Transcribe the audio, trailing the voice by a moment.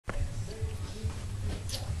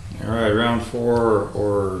Alright, round 4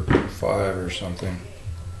 or 5 or something.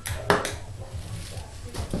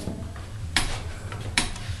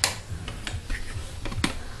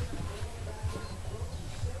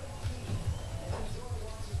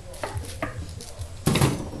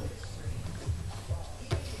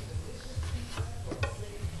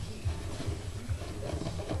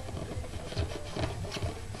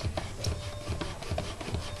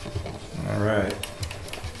 Alright.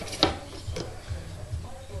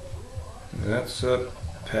 That's up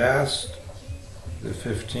past the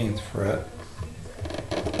 15th fret.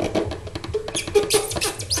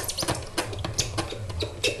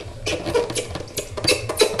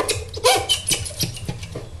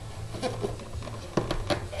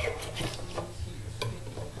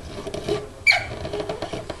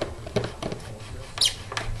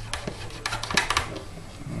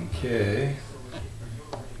 Okay.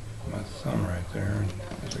 My thumb right there.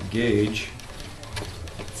 There's a gauge.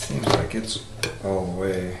 Seems like it's all the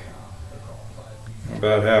way,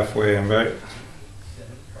 about halfway. I'm right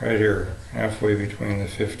here, halfway between the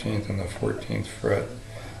 15th and the 14th fret.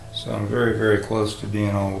 So I'm very, very close to being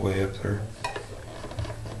all the way up there.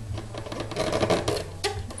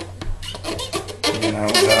 You know,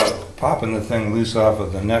 without popping the thing loose off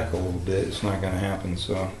of the neck a little bit, it's not going to happen.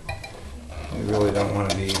 So we really don't want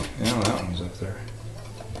to be, you know, that one's up there.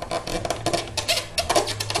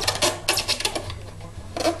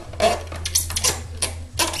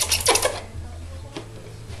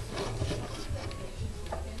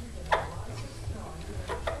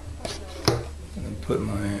 Put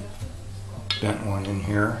my bent one in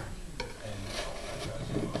here.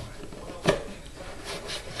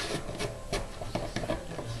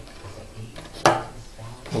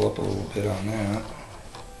 Pull up a little bit on that.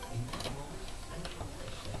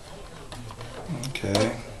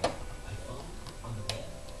 Okay.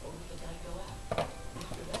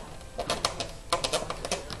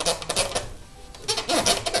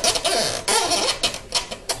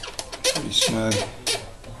 Pretty snug.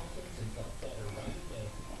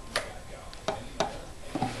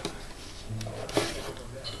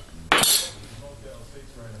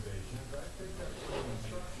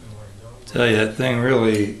 Tell you, that thing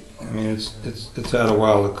really, I mean, it's had a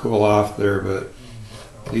while to cool off there, but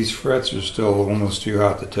these frets are still almost too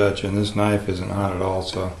hot to touch, and this knife isn't hot at all,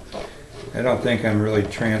 so I don't think I'm really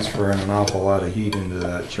transferring an awful lot of heat into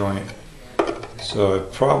that joint. So I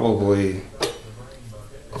probably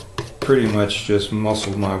pretty much just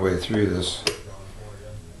muscled my way through this.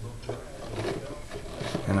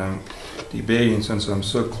 And I'm debating, since I'm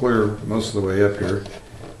so clear most of the way up here,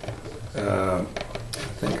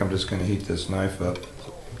 I think I'm just going to heat this knife up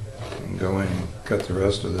and go in and cut the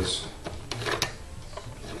rest of this.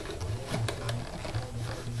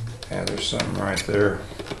 Yeah, there's something right there.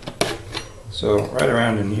 So right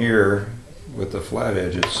around in here with the flat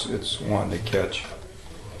edge, it's wanting to catch.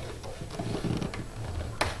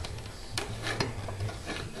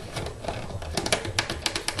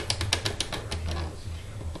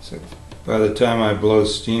 So by the time I blow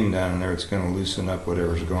steam down in there, it's going to loosen up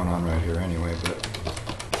whatever's going on right here anyway. But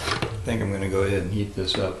I think I'm going to go ahead and heat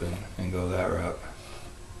this up and go that route.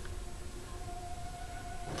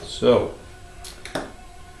 So,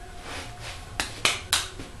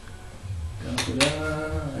 there's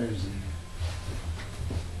the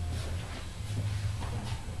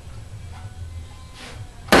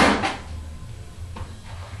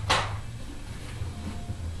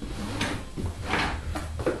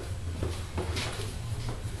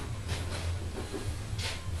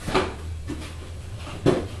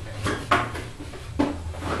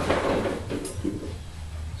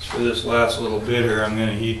for this last little bit here, I'm going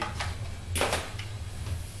to heat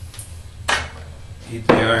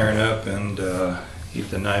the iron up and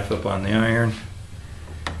heat the knife up on the iron.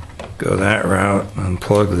 Go that route,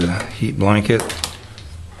 unplug the heat blanket,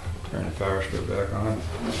 turn the power strip back on.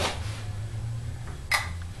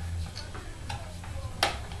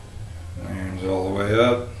 Iron's all the way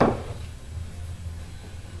up.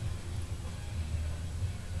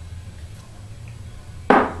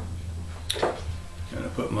 Gonna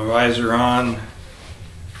put my visor on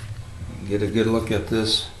and get a good look at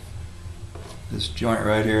this joint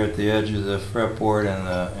right here at the edge of the fretboard and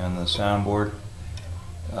the soundboard,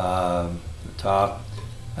 the top.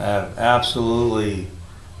 I have absolutely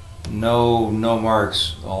no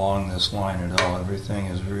marks along this line at all. Everything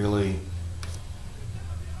is really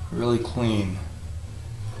clean.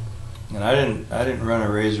 And I didn't run a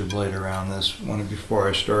razor blade around this one before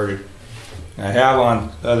I started. I have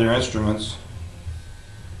on other instruments.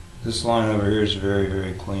 This line over here is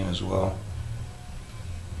very clean as well.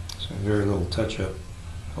 So very little touch up,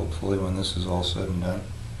 hopefully, when this is all said and done.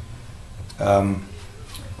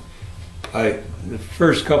 The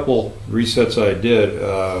first couple resets I did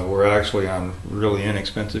were actually on really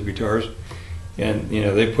inexpensive guitars, and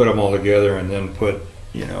they put them all together and then put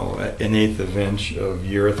an eighth of an inch of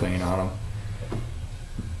urethane on them,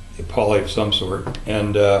 poly of some sort,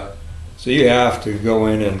 and so you have to go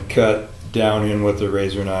in and cut down in with the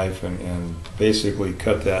razor knife and basically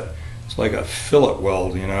cut that. It's like a fillet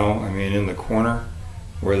weld, I mean, in the corner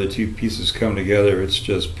where the two pieces come together, it's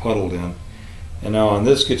just puddled in. And now on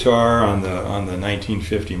this guitar, on the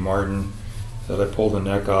 1950 Martin that I pulled the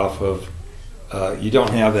neck off of, you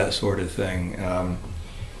don't have that sort of thing.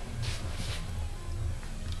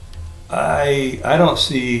 I don't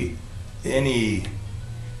see any,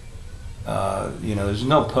 there's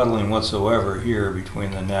no puddling whatsoever here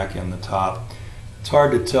between the neck and the top. It's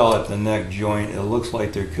hard to tell at the neck joint. It looks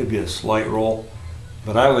like there could be a slight roll,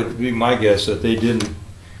 but I would be my guess that they didn't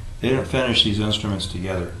finish these instruments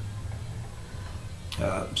together.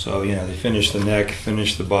 So they finished the neck,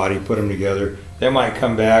 finished the body, put them together. They might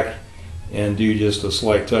come back and do just a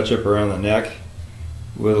slight touch-up around the neck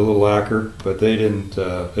with a little lacquer, but they didn't.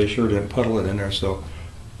 They sure didn't puddle it in there. So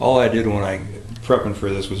all I did when I prepping for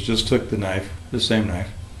this was just took the knife, the same knife,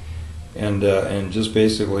 and just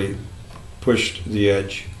basically pushed the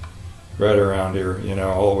edge right around here,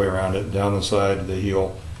 all the way around it, down the side, the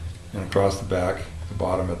heel, and across the back, the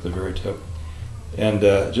bottom at the very tip. And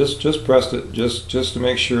just pressed it just to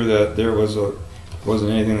make sure that there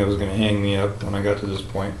wasn't anything that was going to hang me up when I got to this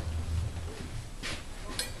point.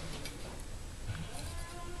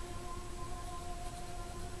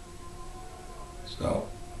 So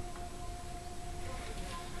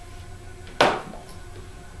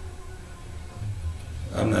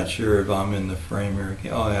I'm not sure if I'm in the frame here.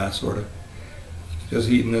 Oh yeah, sort of. Just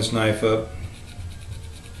heating this knife up,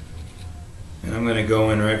 and I'm going to go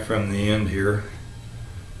in right from the end here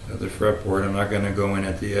of the fretboard. I'm not going to go in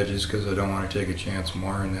at the edges because I don't want to take a chance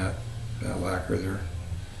marring that lacquer there.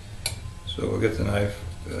 So we'll get the knife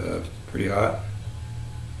pretty hot.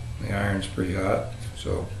 The iron's pretty hot.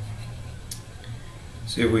 So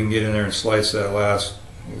see if we can get in there and slice that last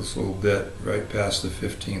little bit right past the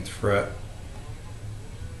 15th fret.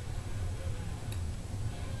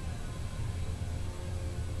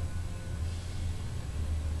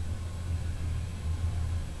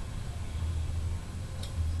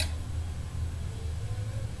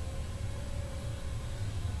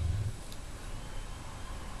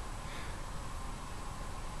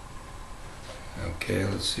 Okay,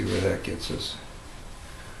 let's see where that gets us.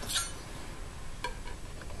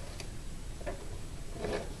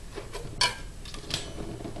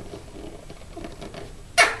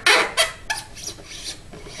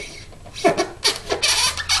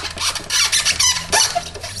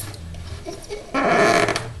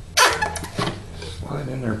 Slide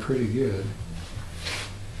in there pretty good.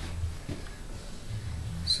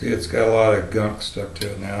 See, it's got a lot of gunk stuck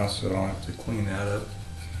to it now, so I'll have to clean that up.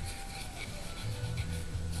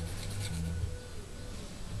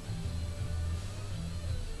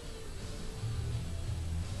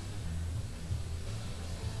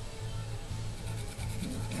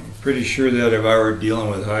 Pretty sure that if I were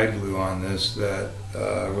dealing with hide glue on this, that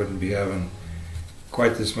I wouldn't be having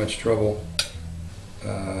quite this much trouble.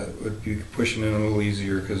 It would be pushing in a little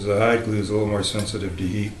easier because the hide glue is a little more sensitive to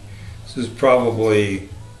heat. This is probably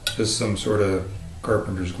just some sort of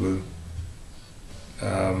carpenter's glue.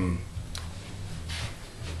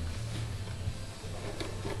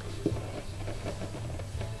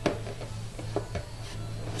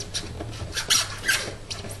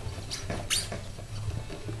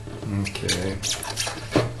 Okay.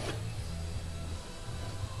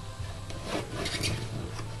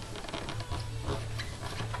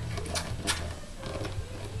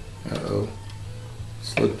 Uh-oh.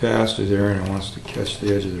 Slid past it there and it wants to catch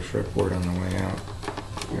the edge of the fretboard on the way out.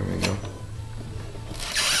 There we go.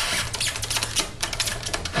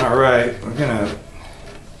 Alright, I'm gonna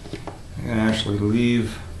actually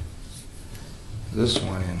leave this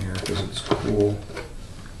one in here because it's cool.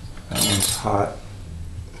 That one's hot.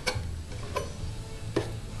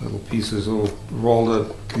 Little pieces, little rolled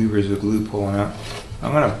up goobers of glue pulling out.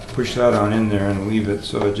 I'm going to push that on in there and leave it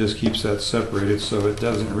so it just keeps that separated so it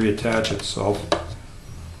doesn't reattach itself.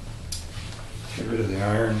 Get rid of the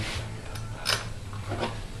iron. I'm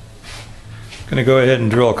going to go ahead and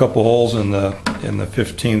drill a couple holes in the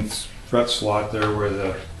 15th fret slot there where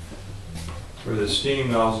the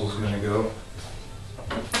steam nozzle is going to go.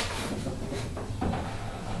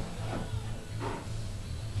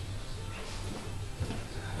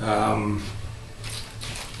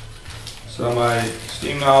 So my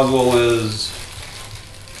steam nozzle is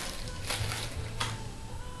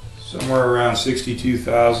somewhere around 62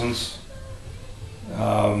 thousandths.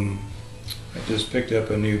 I just picked up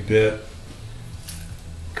a new bit,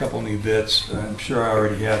 a couple new bits. I'm sure I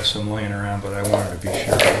already had some laying around, but I wanted to be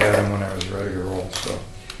sure I had them when I was ready to roll. So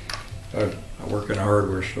I work in a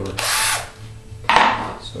hardware store,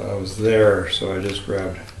 so I was there, so I just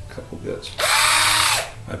grabbed a couple bits.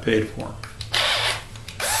 I paid for them.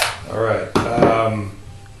 All right,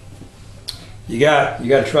 you got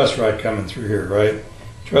a truss rod coming through here, right?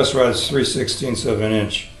 Truss rod is 3/16 of an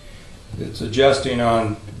inch. It's adjusting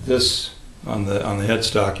on this on the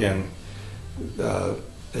headstock end a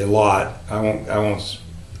lot. I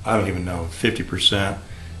don't even know, 50%.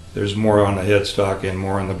 There's more on the headstock end,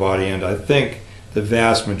 more on the body end. I think the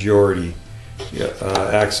vast majority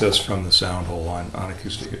access from the sound hole on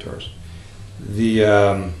acoustic guitars.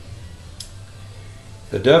 The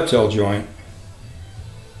dovetail joint,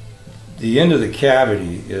 the end of the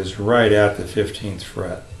cavity is right at the 15th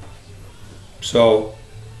fret. So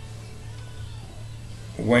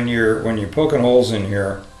when you're poking holes in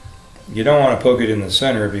here, you don't want to poke it in the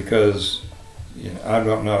center because, you know, I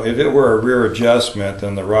don't know, if it were a rear adjustment,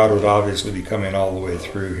 then the rod would obviously be coming all the way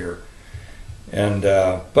through here. And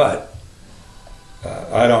but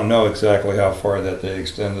I don't know exactly how far that they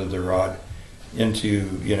extended the rod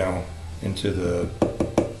into, you know, into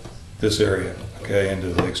this area, okay, into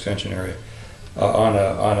the extension area on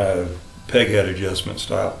a peg head adjustment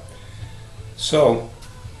style. So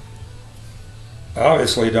I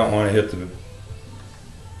obviously don't want to hit the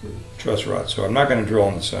truss rod, so I'm not going to drill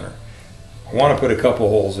in the center. I want to put a couple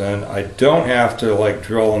holes in. I don't have to like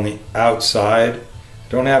drill on the outside,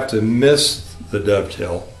 don't have to miss the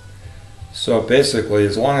dovetail. So basically,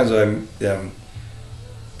 as long as I'm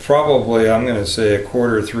probably, I'm going to say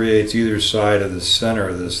 1/4, 3/8 either side of the center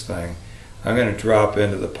of this thing, I'm going to drop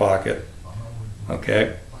into the pocket,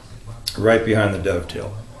 okay, right behind the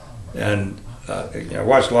dovetail. And you know, I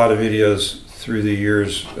watched a lot of videos through the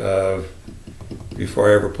years before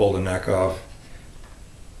I ever pulled a neck off,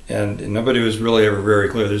 and nobody was really ever very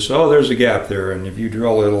clear. They said, oh, there's a gap there, and if you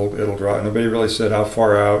drill, it'll drop. Nobody really said how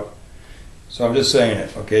far out. So I'm just saying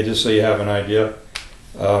it, okay, just so you have an idea.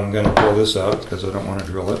 I'm going to pull this out because I don't want to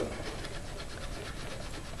drill it.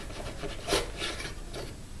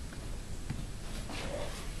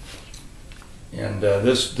 And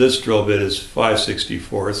this drill bit is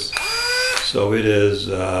 5/64, so it is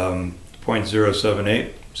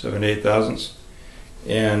 0.078, 78 thousandths.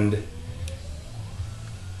 And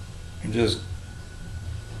I'm just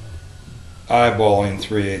eyeballing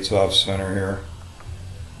 3/8 off center here,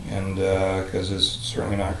 and because it's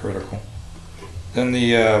certainly not critical. Then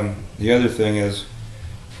the other thing is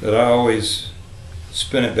that I always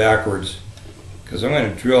spin it backwards because I'm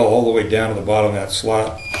going to drill all the way down to the bottom of that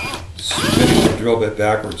slot, spinning the drill bit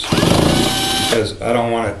backwards because I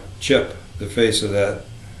don't want to chip the face of that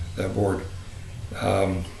board.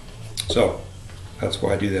 So that's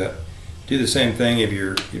why I do that. Do the same thing if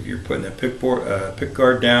you're putting a pick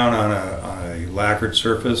guard down on a lacquered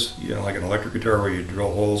surface, you know, like an electric guitar where you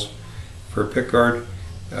drill holes for a pick guard.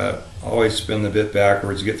 Always spin the bit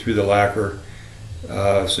backwards, get through the lacquer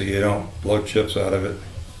so you don't blow chips out of it.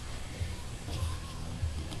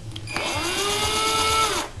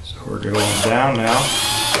 So we're going down now.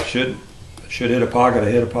 Should hit a pocket. I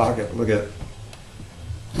hit a pocket. Look at it.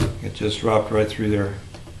 It just dropped right through there.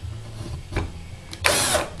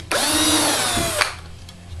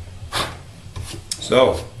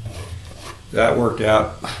 So that worked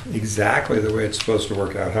out exactly the way it's supposed to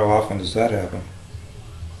work out. How often does that happen?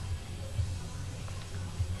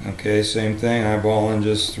 Okay, same thing, eyeballing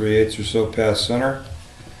just 3/8 or so past center.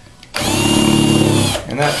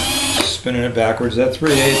 And that, spinning it backwards, that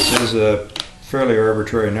 3/8 is a fairly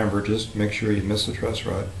arbitrary number. Just make sure you miss the truss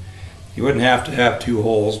rod. You wouldn't have to have 2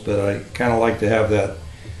 holes, but I kind of like to have that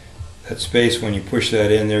space when you push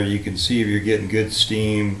that in there. You can see if you're getting good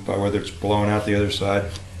steam by whether it's blowing out the other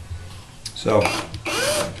side. So,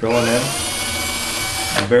 drilling in,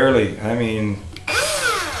 barely, I mean,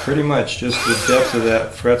 pretty much just the depth of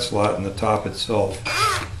that fret slot in the top itself.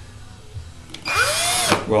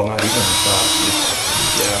 Well, not even the top,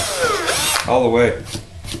 yeah, all the way.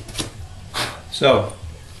 So,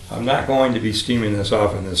 I'm not going to be steaming this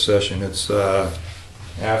off in this session. It's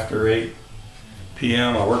after 8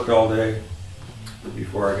 p.m. I worked all day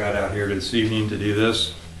before I got out here this evening to do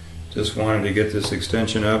this. Just wanted to get this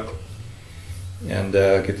extension up and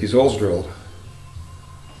get these holes drilled.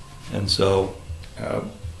 And so,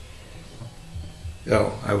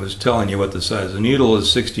 I was telling you what the size. The needle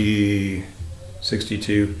is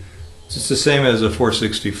 62. It's the same as a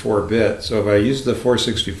 464 bit. So if I use the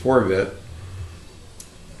 464 bit,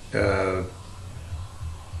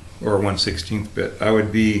 or 1/16 bit. I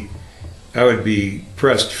would be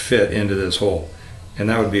pressed fit into this hole, and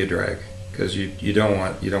that would be a drag because you don't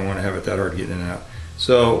want to have it that hard getting in and out.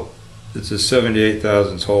 So it's a 78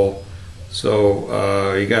 thousandths hole.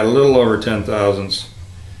 So you got a little over 10 thousandths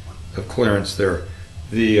of clearance there.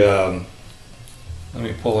 The let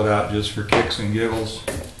me pull it out just for kicks and giggles.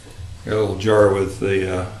 Got a little jar with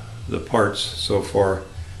the parts so far.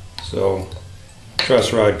 So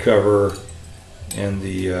truss rod cover and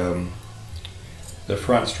the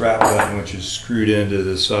front strap button, which is screwed into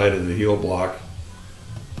the side of the heel block,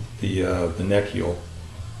 the neck heel.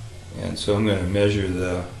 And so I'm going to measure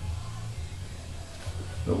the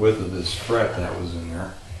width of this fret that was in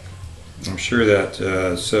there. I'm sure that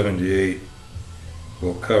 78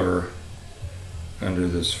 will cover under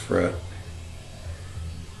this fret.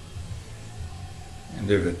 And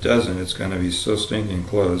if it doesn't, it's going to be so stinking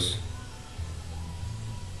close.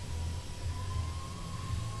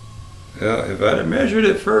 Well, if I'd have measured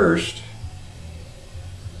it first,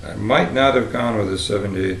 I might not have gone with a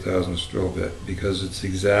 78 thousandths drill bit because it's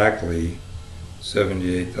exactly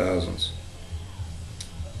 78 thousandths.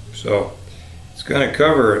 So it's going to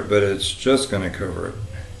cover it, but it's just going to cover it.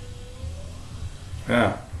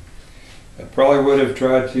 Yeah. I probably would have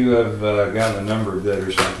tried to have gotten a number bit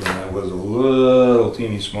or something that was a little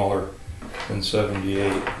teeny smaller than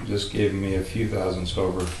 78. It just gave me a few thousandths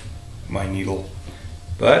over my needle.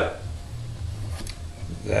 But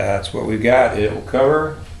that's what we got. It will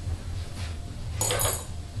cover.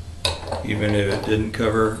 Even if it didn't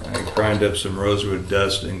cover, I grind up some rosewood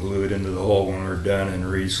dust and glue it into the hole when we're done and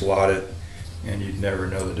re-slot it, and you'd never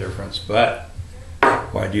know the difference. But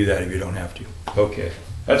why do that if you don't have to? Okay,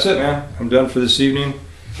 that's it, man. I'm done for this evening.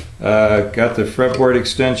 Got the fretboard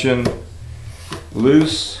extension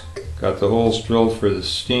loose. Got the holes drilled for the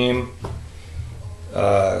steam.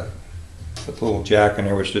 Put the little jack in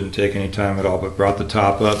there, which didn't take any time at all, but brought the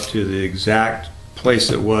top up to the exact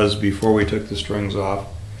place it was before we took the strings off.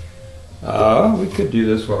 We could do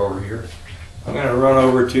this while we're here. I'm going to run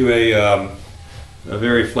over to a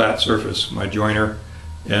very flat surface, my joiner,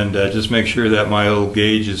 and just make sure that my old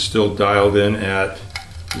gauge is still dialed in at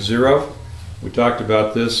 0. We talked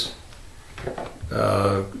about this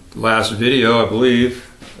last video, I believe,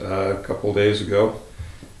 a couple days ago.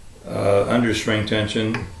 Under string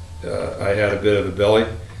tension, I had a bit of a belly.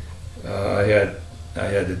 I had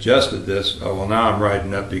adjusted this. Oh well, now I'm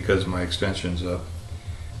riding up because my extension's up.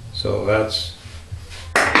 So that's,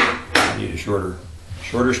 I need a shorter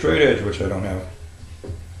straight edge, which I don't have.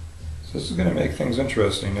 So this is going to make things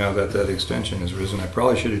interesting now that that extension has risen. I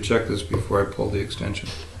probably should have checked this before I pulled the extension.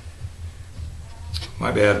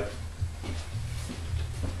 My bad.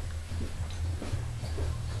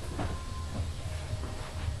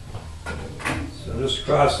 So just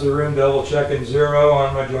across the room, double checking 0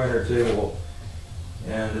 on my joiner table.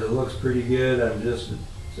 And it looks pretty good. It's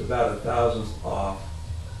about 1/1000th off.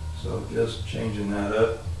 So just changing that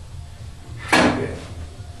up. Okay.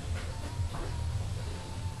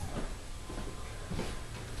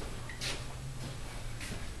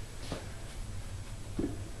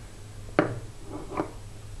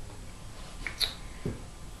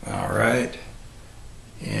 All right.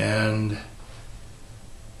 And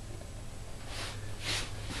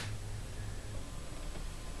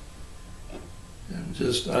I'm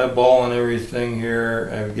just eyeballing everything here.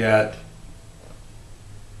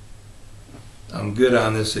 I'm good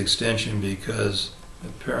on this extension because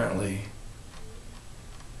apparently,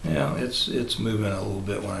 you know, it's moving a little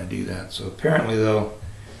bit when I do that. So apparently though,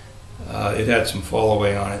 it had some fall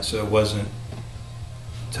away on it, so it wasn't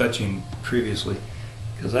touching previously.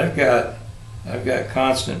 Because I've got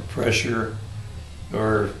constant pressure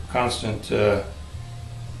or constant.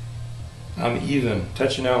 I'm even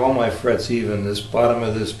touching out all my frets even. This bottom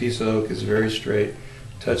of this piece of oak is very straight,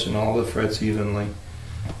 touching all the frets evenly.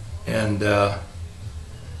 And I'm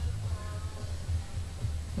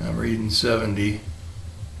reading 71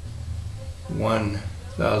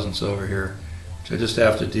 thousandths over here. So I just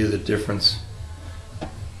have to do the difference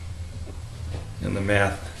in the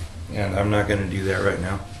math, and I'm not going to do that right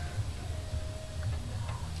now.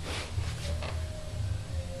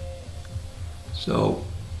 So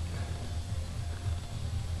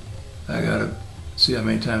I gotta see how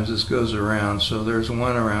many times this goes around. So there's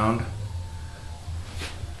one around.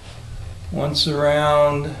 Once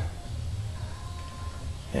around,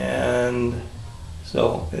 and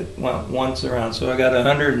so it went once around. So I got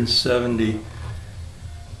 170.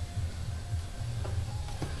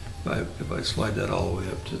 If I slide that all the way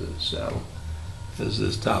up to the saddle, because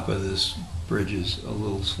this top of this bridge is a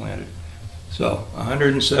little slanted. So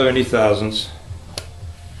 170 thousandths.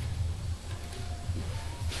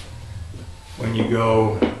 when you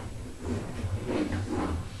go,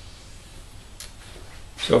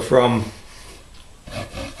 so from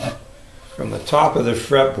the top of the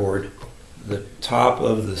fretboard, the top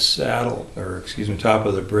of the saddle, or excuse me, top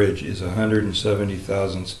of the bridge is 170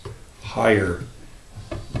 thousandths higher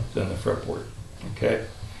than the fretboard. Okay,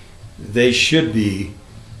 they should be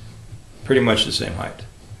pretty much the same height.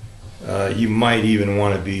 You might even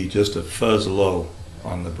want to be just a fuzz low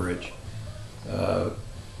on the bridge.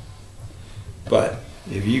 But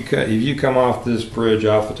if you come off this bridge,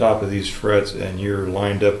 off the top of these frets, and you're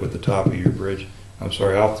lined up with the top of your bridge, I'm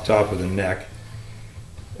sorry, off the top of the neck,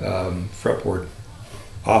 fretboard,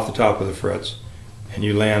 off the top of the frets, and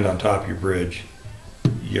you land on top of your bridge,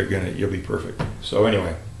 you'll be perfect. So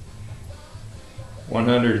anyway,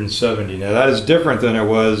 170. Now that is different than it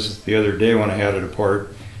was the other day when I had it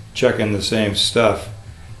apart, checking the same stuff,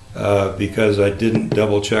 because I didn't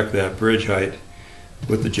double check that bridge height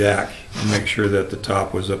with the jack and make sure that the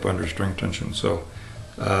top was up under string tension. So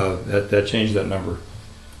that changed that number.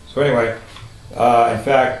 So anyway, in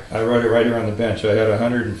fact, I wrote it right here on the bench. I had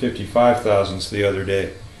 155 thousandths the other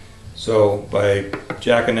day. So by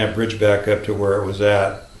jacking that bridge back up to where it was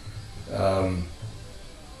at, I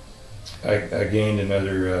gained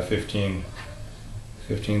another 15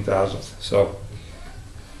 thousandths. So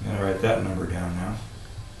I'm going to write that number down now.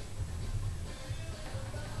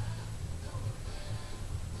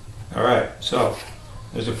 All right, so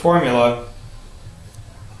there's a formula,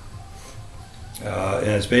 and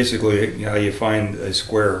it's basically how you find a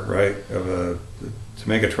square, right, to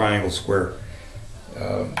make a triangle square,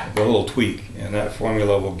 a little tweak, and that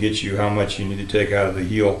formula will get you how much you need to take out of the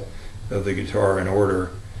heel of the guitar in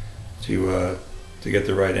order to get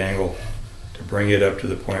the right angle, to bring it up to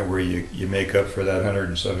the point where you make up for that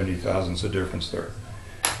 170 thousandths of difference there.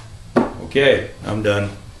 Okay, I'm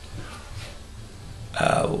done.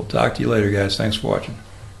 We'll talk to you later, guys. Thanks for watching.